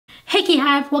Hey Key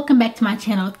Hive, welcome back to my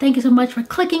channel. Thank you so much for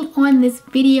clicking on this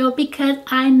video because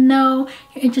I know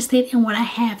you're interested in what I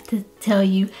have to tell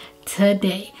you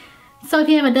today. So if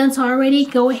you haven't done so already,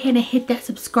 go ahead and hit that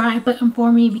subscribe button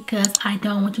for me because I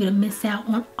don't want you to miss out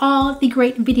on all the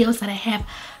great videos that I have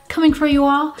coming for you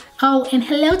all. Oh, and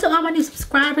hello to all my new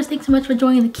subscribers. Thanks so much for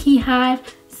joining the Key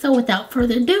Hive. So without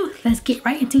further ado, let's get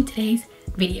right into today's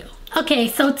video. Okay,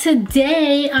 so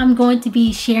today I'm going to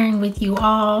be sharing with you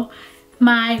all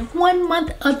my 1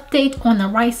 month update on the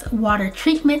rice water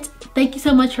treatment. Thank you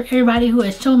so much for everybody who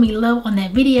has shown me love on that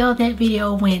video. That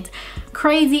video went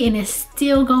crazy and is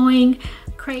still going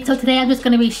crazy. So today I'm just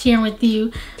going to be sharing with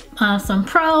you some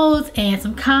pros and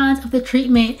some cons of the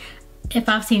treatment. If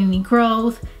I've seen any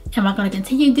growth, am I going to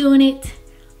continue doing it?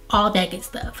 All that good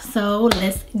stuff. So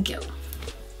let's go.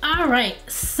 All right,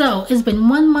 so it's been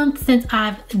 1 month since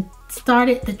I've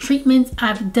started the treatments.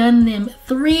 I've done them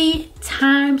 3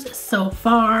 times so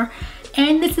far,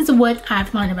 and this is what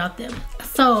I've learned about them.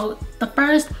 So the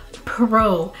first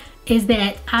pro is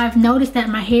that I've noticed that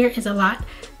my hair is a lot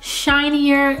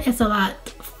shinier, it's a lot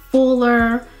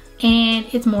fuller, and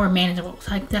it's more manageable.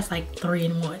 So that's like 3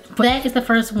 in 1. But that is the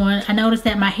first one. I noticed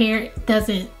that my hair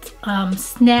doesn't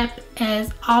snap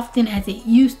as often as it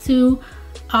used to.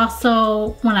 Also,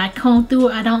 when I comb through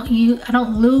it, I don't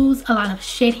lose a lot of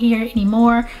shed hair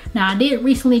anymore. Now I did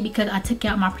recently because I took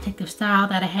out my protective style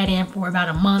that I had in for about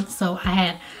a month, so I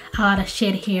had a lot of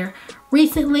shed hair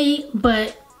recently,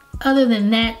 but other than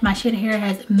that, my shed hair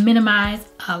has minimized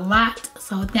a lot,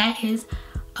 so that is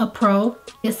a pro.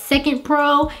 The second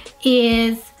pro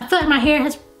is I feel like my hair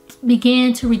has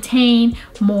began to retain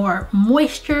more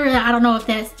moisture. I don't know if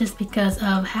that's just because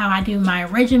of how I do my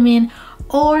regimen,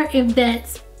 or if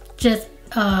that's just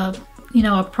you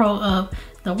know, a pro of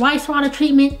the rice water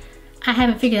treatment. I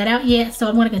haven't figured that out yet, so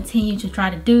I'm going to continue to try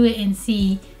to do it and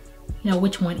see, you know,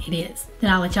 which one it is.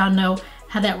 Then I'll let y'all know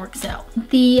how that works out.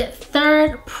 The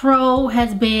third pro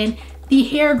has been the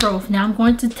hair growth. Now I'm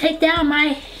going to take down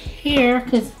my hair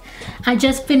because I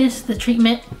just finished the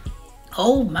treatment.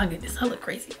 Oh my goodness, I look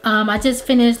crazy. I just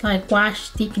finished like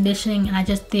wash, deep conditioning, and I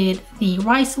just did the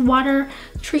rice water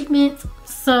treatment.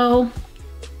 So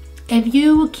if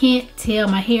you can't tell,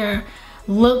 my hair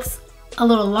looks a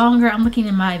little longer. I'm looking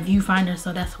in my viewfinder,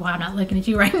 so that's why I'm not looking at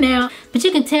you right now. But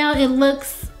you can tell it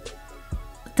looks,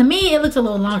 to me, it looks a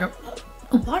little longer.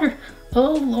 Oh, water,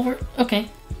 oh Lord, okay.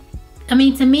 I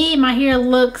mean, to me, my hair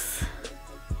looks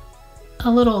a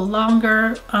little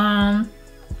longer.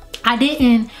 I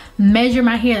didn't measure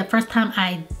my hair the first time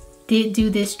I did do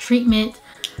this treatment,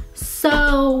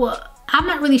 so I'm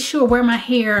not really sure where my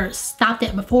hair stopped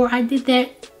at before I did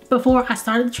that, before I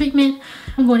started the treatment.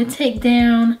 I'm going to take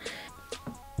down,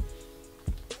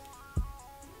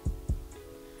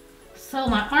 so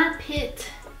my armpit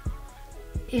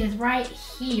is right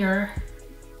here.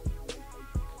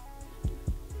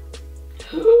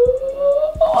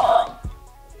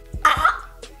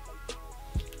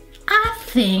 I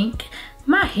think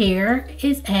my hair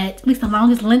is at least the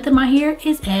longest length of my hair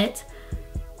is at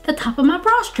the top of my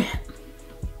bra strap.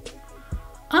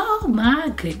 Oh my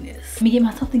goodness. Let me get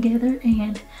myself together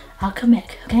and I'll come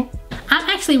back, okay? I'm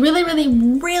actually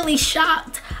really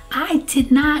shocked. I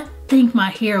did not think my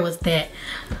hair was that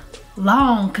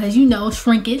long because, you know,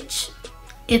 shrinkage,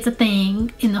 it's a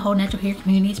thing in the whole natural hair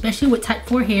community, especially with type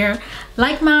 4 hair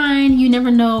like mine. You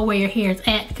never know where your hair is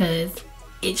at because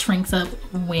it shrinks up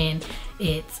when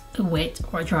it's wet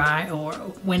or dry or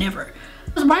whenever.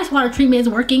 This rice water treatment is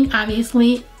working,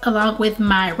 obviously, along with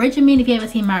my regimen. If you haven't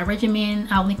seen my regimen,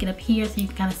 I'll link it up here so you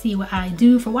can kind of see what I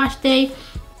do for wash day,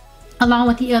 along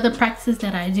with the other practices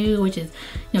that I do, which is,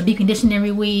 you know, deep condition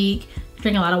every week,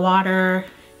 drink a lot of water.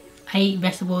 I eat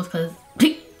vegetables because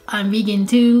I'm vegan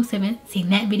too. So if you haven't seen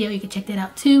that video, you can check that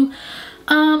out too.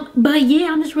 But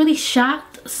yeah, I'm just really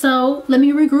shocked. So let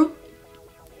me regroup.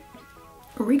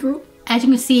 As you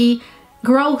can see,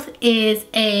 growth is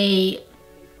a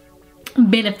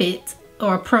benefit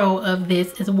or a pro of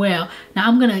this as well. Now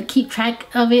I'm gonna keep track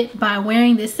of it by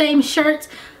wearing the same shirt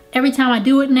every time I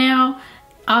do it now.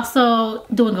 Also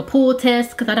doing a pull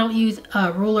test because I don't use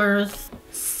rulers.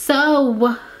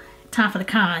 So time for the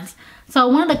cons. So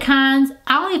one of the cons,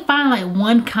 I only find like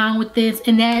one con with this,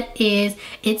 and that is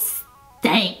it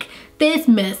stank. This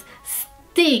mess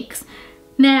stinks.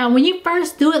 Now, when you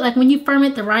first do it, like when you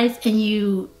ferment the rice and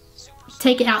you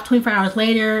take it out 24 hours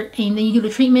later and then you do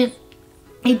the treatment,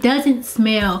 it doesn't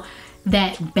smell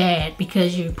that bad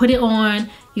because you put it on,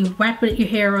 you wrap your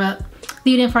hair up,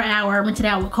 leave it in for an hour, rinse it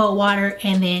out with cold water,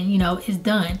 and then, you know, it's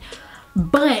done.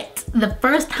 But the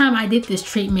first time I did this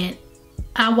treatment,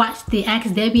 I watched the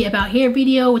Ask Debbie About Hair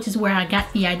video, which is where I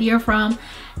got the idea from.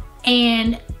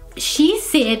 and she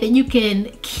said that you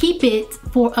can keep it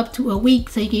for up to a week,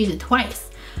 so you can use it twice.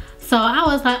 So I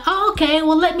was like, oh, okay,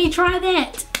 well, let me try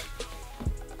that.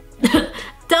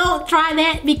 Don't try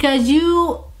that, because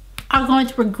you are going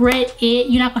to regret it.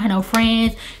 You're not gonna have no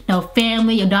friends, no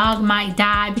family. Your dog might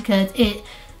die because it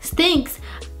stinks.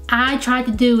 I tried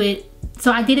to do it,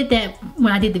 so I did it that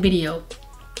when I did the video,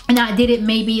 and I did it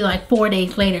maybe like 4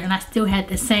 days later, and I still had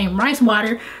the same rice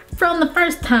water from the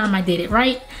first time I did it,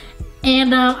 right?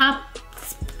 And I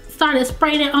started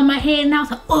spraying it on my head, and I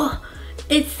was like, oh,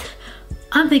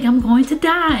 I think I'm going to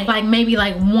die. Like maybe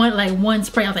like one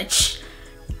spray, I was like, shh.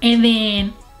 And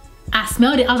then I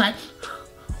smelled it, I was like,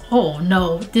 oh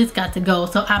no, this got to go.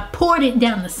 So I poured it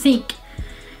down the sink,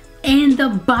 and the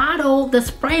bottle, the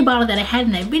spray bottle that I had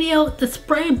in that video, the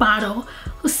spray bottle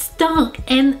was stunk,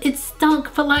 and it stunk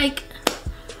for like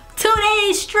 2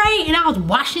 days straight. And I was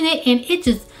washing it, and it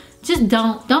just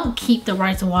don't keep the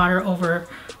rice water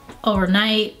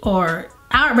overnight, or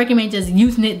I would recommend just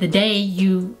using it the day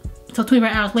you, so 24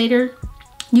 hours later,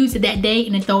 use it that day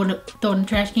and then throw it in the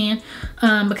trash can.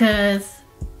 Because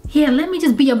yeah, let me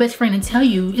just be your best friend and tell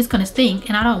you it's gonna stink,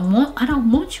 and I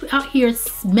don't want you out here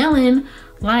smelling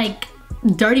like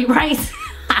dirty rice.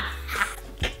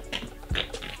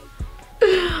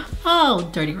 Oh,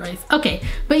 dirty rice. Okay,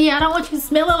 but yeah, I don't want you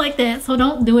smelling like that, so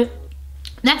don't do it.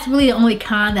 That's really the only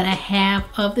con that I have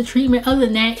of the treatment. Other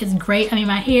than that, it's great. I mean,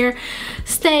 my hair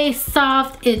stays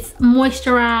soft, it's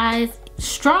moisturized,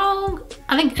 strong.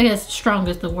 I guess strong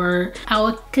is the word. I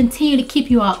will continue to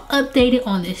keep you all updated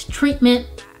on this treatment.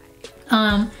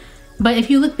 But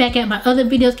if you look back at my other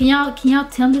videos, can y'all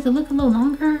tell me to look a little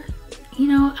longer? You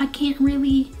know, I can't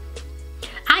really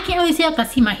see if I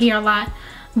see my hair a lot,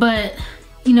 but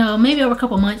you know, maybe over a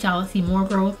couple months y'all will see more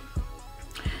growth.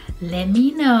 Let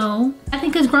me know. I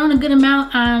think it's grown a good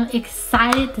amount. I'm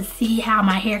excited to see how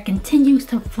my hair continues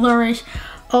to flourish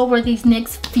over these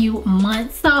next few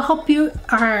months. So I hope you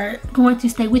are going to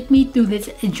stay with me through this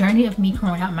journey of me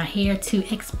growing out my hair to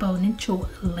exponential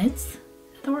lengths.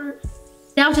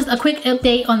 That was just a quick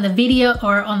update on the video,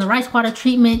 or on the rice water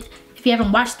treatment. If you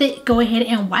haven't watched it, go ahead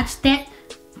and watch that.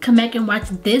 Come back and watch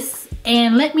this,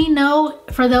 and let me know,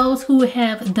 for those who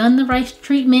have done the rice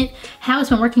treatment, how it's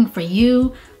been working for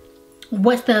you.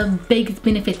 What's the biggest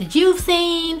benefit that you've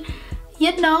seen?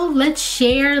 You know, let's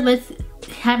share, let's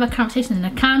have a conversation in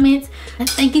the comments. And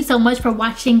thank you so much for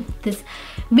watching this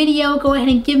video. Go ahead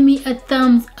and give me a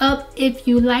thumbs up if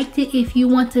you liked it. If you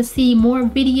want to see more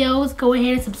videos, go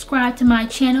ahead and subscribe to my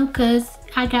channel, because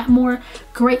I got more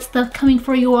great stuff coming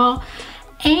for you all.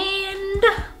 And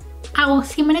I will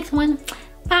see you in my next one.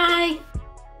 Bye.